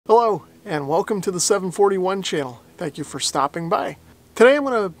Hello and welcome to the 741 channel. Thank you for stopping by. Today I'm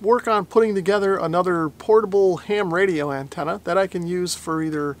going to work on putting together another portable ham radio antenna that I can use for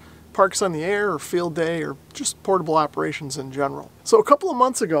either parks on the air or field day or just portable operations in general. So a couple of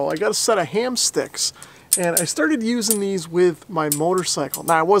months ago I got a set of ham sticks and I started using these with my motorcycle.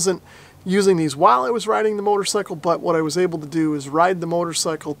 Now I wasn't using these while I was riding the motorcycle, but what I was able to do is ride the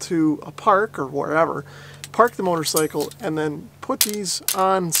motorcycle to a park or wherever, park the motorcycle, and then put these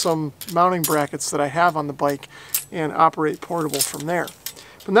on some mounting brackets that I have on the bike and operate portable from there.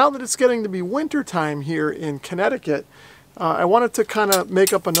 But now that it's getting to be winter time here in Connecticut, I wanted to kind of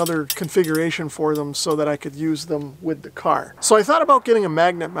make up another configuration for them so that I could use them with the car. So I thought about getting a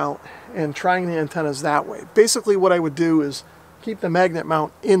magnet mount and trying the antennas that way. Basically what I would do is keep the magnet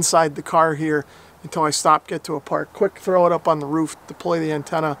mount inside the car here until I stop, get to a park, quick throw it up on the roof, deploy the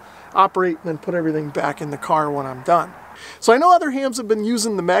antenna, operate, and then put everything back in the car when I'm done. So I know other hams have been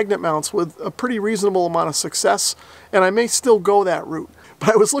using the magnet mounts with a pretty reasonable amount of success, and I may still go that route. But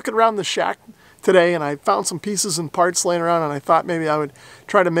I was looking around the shack today and I found some pieces and parts laying around, and I thought maybe I would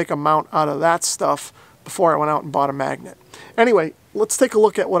try to make a mount out of that stuff before I went out and bought a magnet. Anyway, let's take a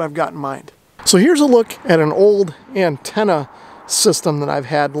look at what I've got in mind. So here's a look at an old antenna system that I've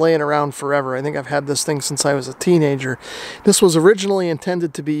had laying around forever. I think I've had this thing since I was a teenager. This was originally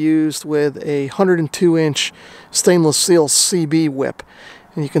intended to be used with a 102-inch stainless steel CB whip.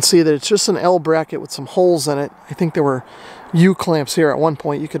 And you can see that it's just an L bracket with some holes in it. I think there were U-clamps here at one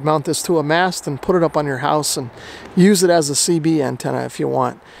point. You could mount this to a mast and put it up on your house and use it as a CB antenna if you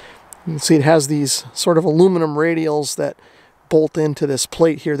want. You can see it has these sort of aluminum radials that bolt into this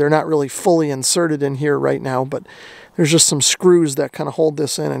plate here. They're not really fully inserted in here right now, but there's just some screws that kind of hold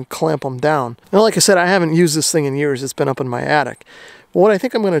this in and clamp them down. Now, like I said, I haven't used this thing in years. It's been up in my attic. But what I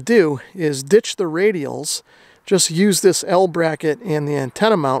think I'm going to do is ditch the radials, just use this L bracket and the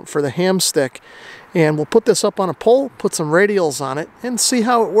antenna mount for the ham stick, and we'll put this up on a pole, put some radials on it, and see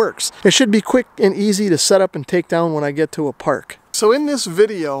how it works. It should be quick and easy to set up and take down when I get to a park. So in this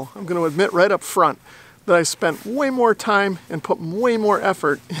video, I'm going to admit right up front that I spent way more time and put way more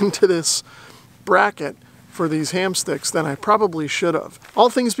effort into this bracket for these ham sticks than I probably should have. All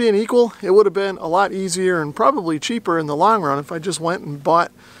things being equal, it would have been a lot easier and probably cheaper in the long run if I just went and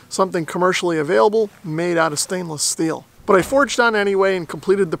bought something commercially available made out of stainless steel. But I forged on anyway and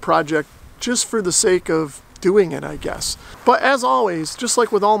completed the project just for the sake of doing it, I guess. But as always, just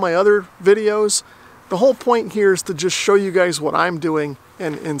like with all my other videos, the whole point here is to just show you guys what I'm doing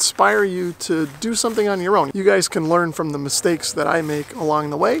and inspire you to do something on your own. You guys can learn from the mistakes that I make along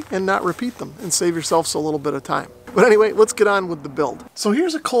the way and not repeat them and save yourselves a little bit of time. But anyway, let's get on with the build. So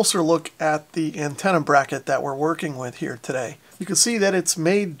here's a closer look at the antenna bracket that we're working with here today. You can see that it's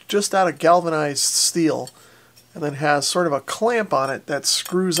made just out of galvanized steel and then has sort of a clamp on it that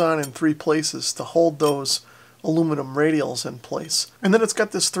screws on in 3 places to hold those aluminum radials in place. And then it's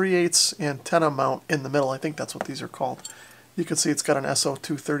got this 3/8 antenna mount in the middle. I think that's what these are called. You can see it's got an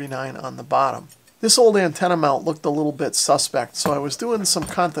SO239 on the bottom. This old antenna mount looked a little bit suspect, so I was doing some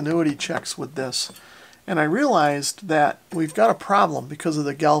continuity checks with this, and I realized that we've got a problem because of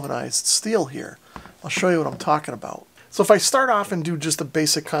the galvanized steel here. I'll show you what I'm talking about. So if I start off and do just a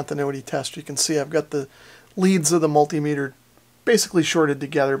basic continuity test, you can see I've got the leads of the multimeter basically shorted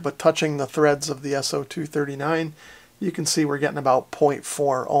together, but touching the threads of the SO239, you can see we're getting about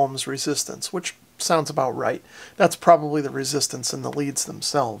 0.4 ohms resistance, which sounds about right. That's probably the resistance in the leads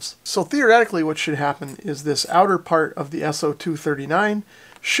themselves. So theoretically what should happen is this outer part of the SO239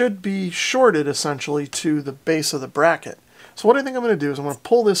 should be shorted essentially to the base of the bracket. So what I think I'm going to do is I'm going to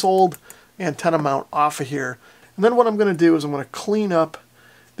pull this old antenna mount off of here, and then what I'm going to do is I'm going to clean up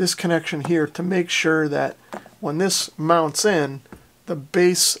this connection here to make sure that when this mounts in, the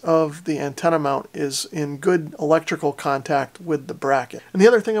base of the antenna mount is in good electrical contact with the bracket. And the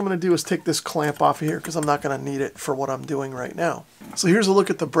other thing I'm going to do is take this clamp off of here because I'm not going to need it for what I'm doing right now. So here's a look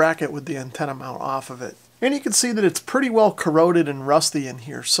at the bracket with the antenna mount off of it. And you can see that it's pretty well corroded and rusty in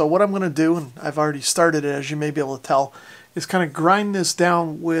here. So what I'm going to do, and I've already started it as you may be able to tell, is kind of grind this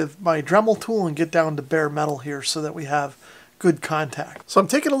down with my Dremel tool and get down to bare metal here so that we have good contact. So I'm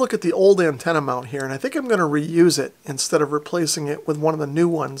taking a look at the old antenna mount here, and I think I'm going to reuse it instead of replacing it with one of the new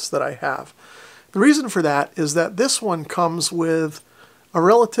ones that I have. The reason for that is that this one comes with a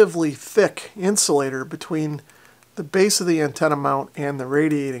relatively thick insulator between the base of the antenna mount and the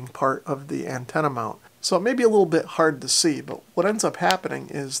radiating part of the antenna mount. So it may be a little bit hard to see, but what ends up happening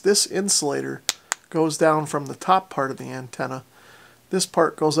is this insulator goes down from the top part of the antenna. This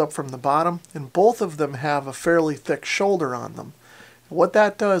part goes up from the bottom, and both of them have a fairly thick shoulder on them. What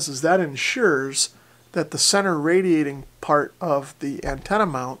that does is that ensures that the center radiating part of the antenna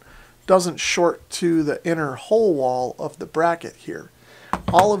mount doesn't short to the inner hole wall of the bracket here.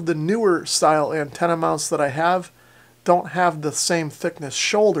 All of the newer style antenna mounts that I have don't have the same thickness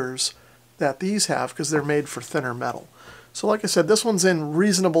shoulders that these have because they're made for thinner metal. So like I said, this one's in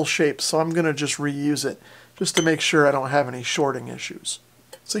reasonable shape, so I'm going to just reuse it just to make sure I don't have any shorting issues.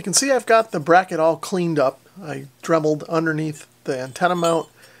 So you can see I've got the bracket all cleaned up. I dremeled underneath the antenna mount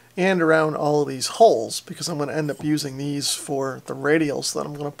and around all of these holes because I'm going to end up using these for the radials that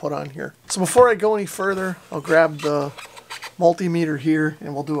I'm going to put on here. So before I go any further, I'll grab the multimeter here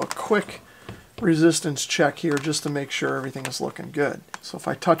and we'll do a quick resistance check here just to make sure everything is looking good. So if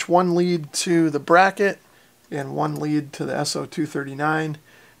I touch one lead to the bracket and one lead to the SO239,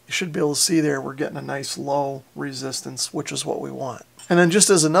 you should be able to see there we're getting a nice low resistance, which is what we want. And then just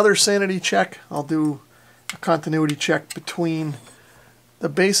as another sanity check, I'll do a continuity check between the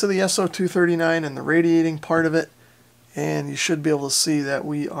base of the SO239 and the radiating part of it, and you should be able to see that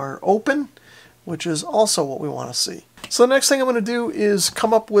we are open, which is also what we want to see. So the next thing I'm going to do is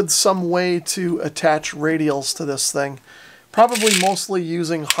come up with some way to attach radials to this thing, probably mostly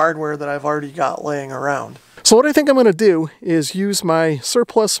using hardware that I've already got laying around. So what I think I'm going to do is use my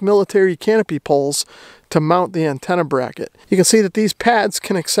surplus military canopy poles to mount the antenna bracket. You can see that these pads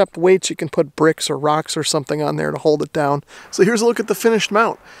can accept weights. You can put bricks or rocks or something on there to hold it down. So here's a look at the finished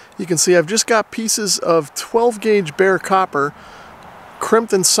mount. You can see I've just got pieces of 12 gauge bare copper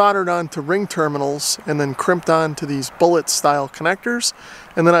crimped and soldered onto ring terminals and then crimped onto these bullet style connectors.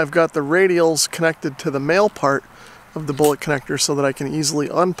 And then I've got the radials connected to the male part of the bullet connector so that I can easily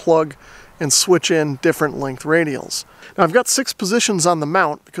unplug and switch in different length radials. Now I've got 6 positions on the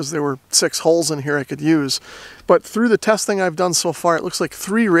mount because there were 6 holes in here I could use, but through the testing I've done so far it looks like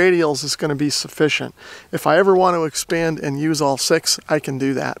 3 radials is going to be sufficient. If I ever want to expand and use all 6, I can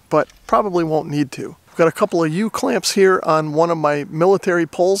do that, but probably won't need to. I've got a couple of U-clamps here on one of my military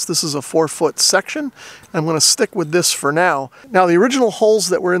poles. This is a 4-foot section. I'm going to stick with this for now. Now the original holes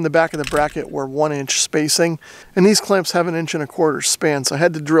that were in the back of the bracket were 1-inch spacing, and these clamps have 1 1/4 span, so I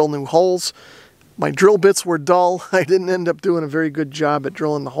had to drill new holes. My drill bits were dull. I didn't end up doing a very good job at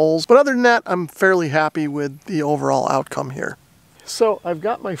drilling the holes, but other than that, I'm fairly happy with the overall outcome here. So I've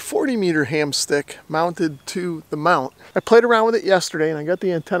got my 40-meter ham stick mounted to the mount. I played around with it yesterday and I got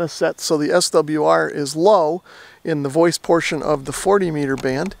the antenna set so the SWR is low in the voice portion of the 40-meter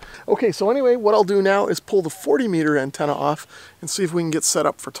band. Okay, so anyway, what I'll do now is pull the 40-meter antenna off and see if we can get set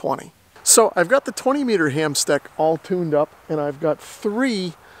up for 20. So I've got the 20-meter ham stick all tuned up and I've got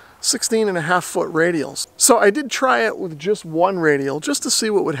 3 16.5-foot radials. So I did try it with just one radial just to see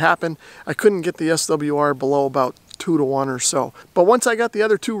what would happen. I couldn't get the SWR below about 2 to 1 or so. But once I got the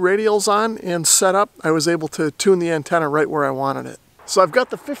other 2 radials on and set up, I was able to tune the antenna right where I wanted it. So I've got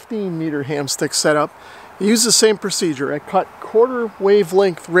the 15-meter ham stick set up. I use the same procedure. I cut 1/4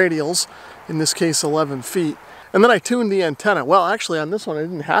 wavelength radials, in this case 11 feet, and then I tuned the antenna. Well, actually on this one I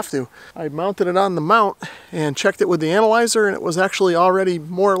didn't have to. I mounted it on the mount and checked it with the analyzer, and it was actually already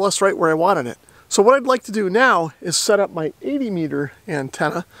more or less right where I wanted it. So what I'd like to do now is set up my 80-meter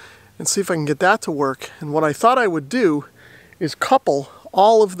antenna and see if I can get that to work. And what I thought I would do is couple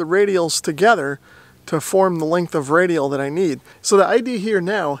all of the radials together to form the length of radial that I need. So the idea here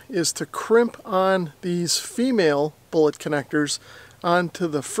now is to crimp on these female bullet connectors onto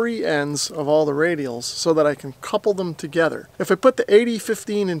the free ends of all the radials so that I can couple them together. If I put the 80,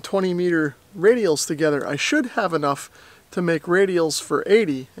 15, and 20 meter radials together, I should have enough to make radials for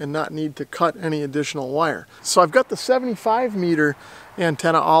 80 and not need to cut any additional wire. So I've got the 75-meter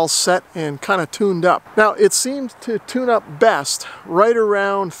antenna all set and kind of tuned up. Now it seems to tune up best right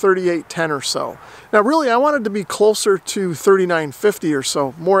around 3810 or so. Now really I wanted to be closer to 3950 or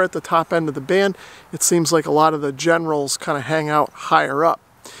so, more at the top end of the band. It seems like a lot of the generals kind of hang out higher up,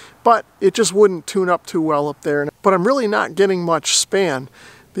 but it just wouldn't tune up too well up there. But I'm really not getting much span.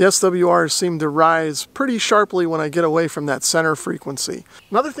 The SWRs seem to rise pretty sharply when I get away from that center frequency.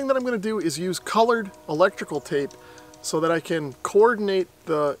 Another thing that I'm going to do is use colored electrical tape so that I can coordinate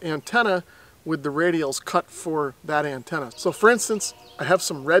the antenna with the radials cut for that antenna. So for instance, I have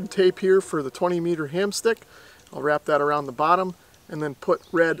some red tape here for the 20-meter ham stick. I'll wrap that around the bottom and then put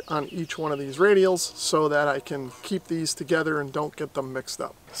red on each one of these radials so that I can keep these together and don't get them mixed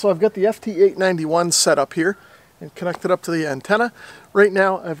up. So I've got the FT891 set up here and connected up to the antenna. Right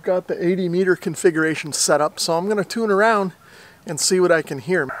now I've got the 80-meter configuration set up, so I'm going to tune around and see what I can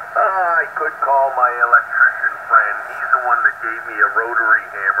hear. I could call my electrician friend. He's the one that gave me a rotary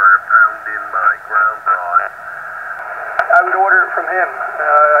hammer to pound in my ground rod. I would order it from him.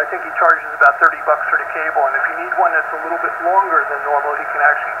 I think he charges about $30 for the cable, and if you need one that's a little bit longer than normal, he can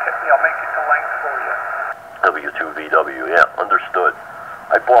actually make it to length for you. W2VW, yeah, understood.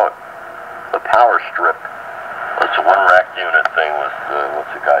 I bought the power strip. It's a one rack unit thing with,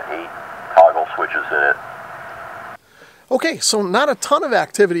 what's it got, 8 toggle switches in it. Okay, so not a ton of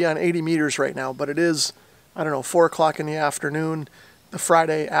activity on 80 meters right now, but it is, I don't know, 4 o'clock in the afternoon, the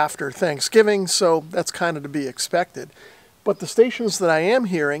Friday after Thanksgiving, so that's kind of to be expected. But the stations that I am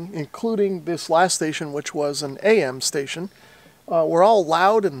hearing, including this last station, which was an AM station, were all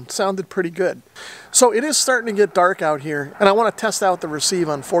loud and sounded pretty good. So it is starting to get dark out here, and I want to test out the receive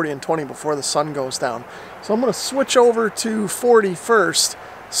on 40 and 20 before the sun goes down. So I'm going to switch over to 40 first,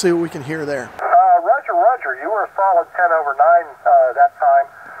 see what we can hear there. Roger. You were a solid 10 over 9 that time.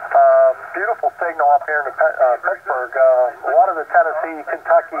 Beautiful signal up here in Pittsburgh. A lot of the Tennessee,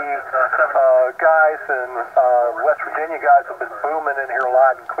 Kentucky guys and West Virginia guys have been booming in here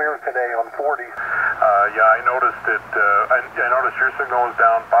loud and clear today on 40s. Yeah, I noticed it. I noticed your signal was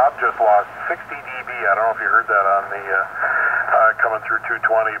down. Bob just lost 60 dB. I don't know if you heard that on the coming through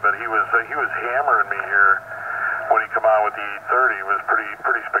 220, but he was hammering me here when he come on with the 830. It was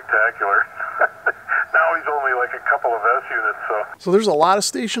pretty spectacular. Now he's only like a couple of S units. So there's a lot of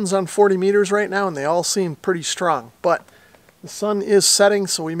stations on 40 meters right now, and they all seem pretty strong. But the sun is setting,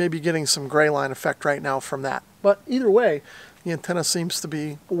 so we may be getting some gray line effect right now from that. But either way, the antenna seems to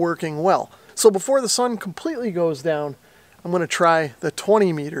be working well. So before the sun completely goes down, I'm going to try the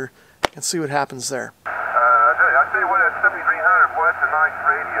 20 meter and see what happens there. I tell you what, that 7300, boy, that's a nice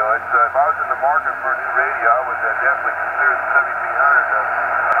radio. If I was in the market for a new radio, I would definitely consider the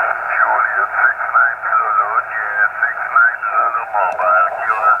 7300. Julia 69 Zulu, yeah, 69 Zulu mobile.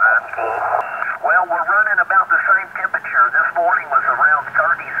 Well, we're running about the same temperature. This morning was around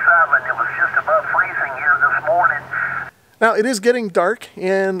 37. It was just above freezing here this morning. Now, it is getting dark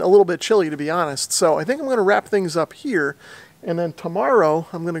and a little bit chilly, to be honest, so I think I'm going to wrap things up here, and then tomorrow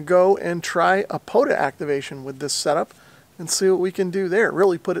I'm going to go and try a POTA activation with this setup and see what we can do there,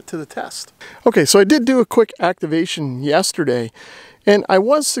 really put it to the test. Okay, so I did do a quick activation yesterday, and I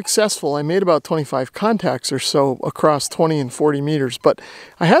was successful. I made about 25 contacts or so across 20 and 40 meters, but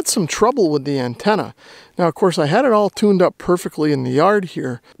I had some trouble with the antenna. Now, of course, I had it all tuned up perfectly in the yard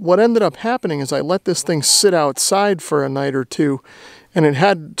here. What ended up happening is I let this thing sit outside for a night or two, and it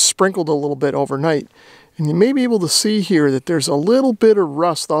had sprinkled a little bit overnight. And you may be able to see here that there's a little bit of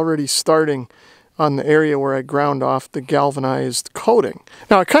rust already starting on the area where I ground off the galvanized coating.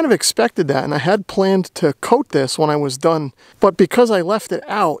 Now, I kind of expected that, and I had planned to coat this when I was done, but because I left it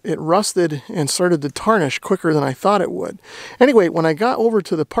out, it rusted and started to tarnish quicker than I thought it would. Anyway, when I got over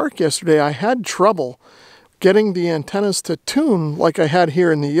to the park yesterday, I had trouble getting the antennas to tune like I had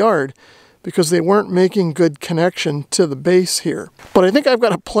here in the yard because they weren't making good connection to the base here. But I think I've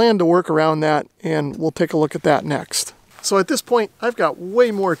got a plan to work around that, and we'll take a look at that next. So at this point, I've got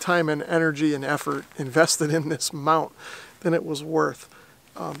way more time and energy and effort invested in this mount than it was worth.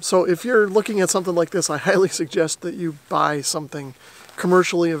 So if you're looking at something like this, I highly suggest that you buy something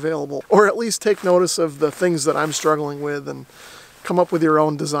commercially available, or at least take notice of the things that I'm struggling with and come up with your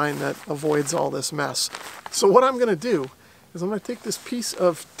own design that avoids all this mess. So what I'm going to do is I'm going to take this piece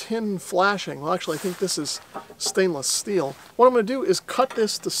of tin flashing. Well, actually, I think this is stainless steel. What I'm going to do is cut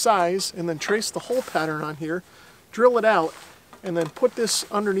this to size and then trace the hole pattern on here, drill it out, and then put this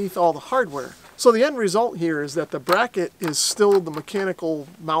underneath all the hardware. So the end result here is that the bracket is still the mechanical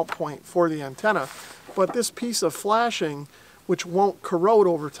mount point for the antenna, but this piece of flashing, which won't corrode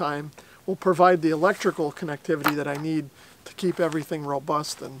over time, will provide the electrical connectivity that I need to keep everything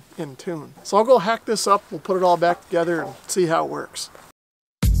robust and in tune. So I'll go hack this up, we'll put it all back together and see how it works.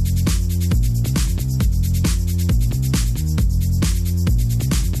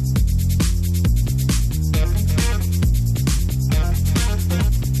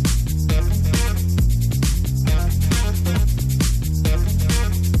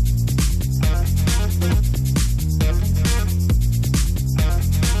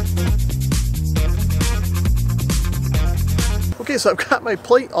 Okay, so I've got my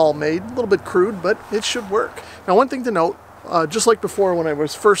plate all made, a little bit crude, but it should work. Now, one thing to note, just like before when I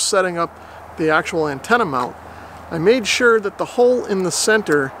was first setting up the actual antenna mount, I made sure that the hole in the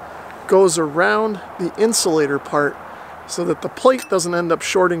center goes around the insulator part so that the plate doesn't end up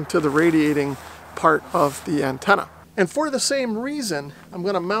shorting to the radiating part of the antenna. And for the same reason, I'm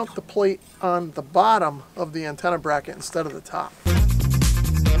going to mount the plate on the bottom of the antenna bracket instead of the top.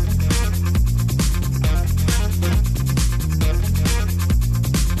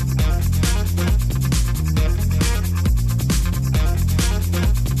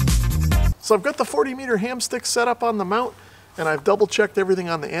 So I've got the 40 meter ham stick set up on the mount. and I've double checked everything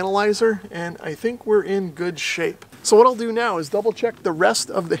on the analyzer, and I think we're in good shape. So what I'll do now is double check the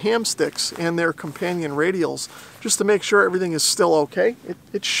rest of the ham sticks and their companion radials just to make sure everything is still okay.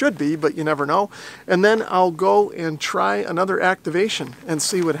 It should be, but you never know. And then I'll go and try another activation and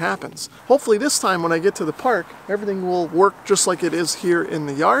see what happens. Hopefully this time when I get to the park, everything will work just like it is here in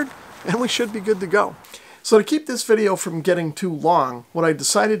the yard, and we should be good to go. So to keep this video from getting too long, what I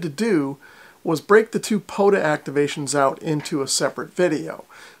decided to do was break the two POTA activations out into a separate video.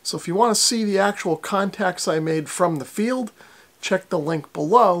 So if you want to see the actual contacts I made from the field, check the link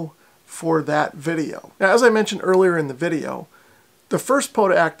below for that video. Now, as I mentioned earlier in the video, the first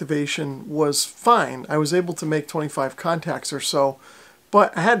POTA activation was fine. I was able to make 25 contacts or so,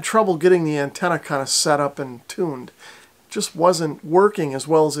 but I had trouble getting the antenna kind of set up and tuned. It just wasn't working as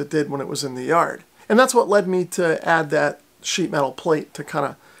well as it did when it was in the yard. And that's what led me to add that sheet metal plate to kind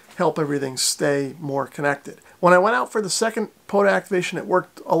of help everything stay more connected. When I went out for the second POTA activation, it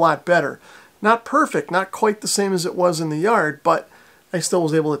worked a lot better. Not perfect, not quite the same as it was in the yard, but I still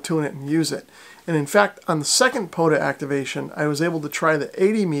was able to tune it and use it. And in fact, on the second POTA activation, I was able to try the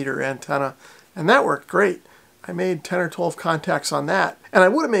 80 meter antenna, and that worked great. I made 10 or 12 contacts on that. And I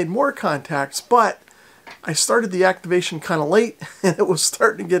would have made more contacts, but I started the activation kind of late, and it was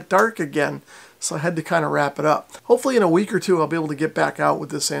starting to get dark again. So I had to kind of wrap it up. Hopefully in a week or two I'll be able to get back out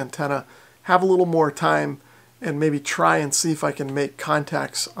with this antenna, have a little more time, and maybe try and see if I can make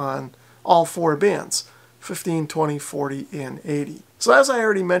contacts on all four bands, 15, 20, 40, and 80. So as I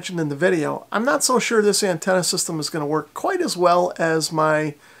already mentioned in the video, I'm not so sure this antenna system is going to work quite as well as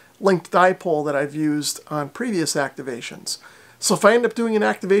my linked dipole that I've used on previous activations. So if I end up doing an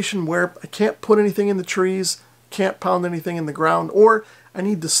activation where I can't put anything in the trees, can't pound anything in the ground, or I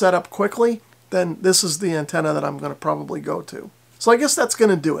need to set up quickly, then this is the antenna that I'm going to probably go to. So I guess that's going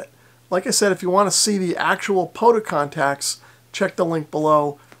to do it. Like I said, if you want to see the actual POTA contacts, check the link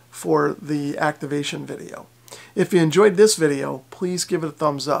below for the activation video. If you enjoyed this video, please give it a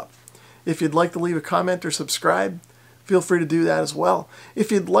thumbs up. If you'd like to leave a comment or subscribe, feel free to do that as well.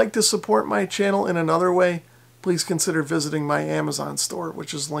 If you'd like to support my channel in another way, please consider visiting my Amazon store,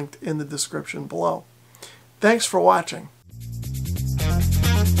 which is linked in the description below. Thanks for watching.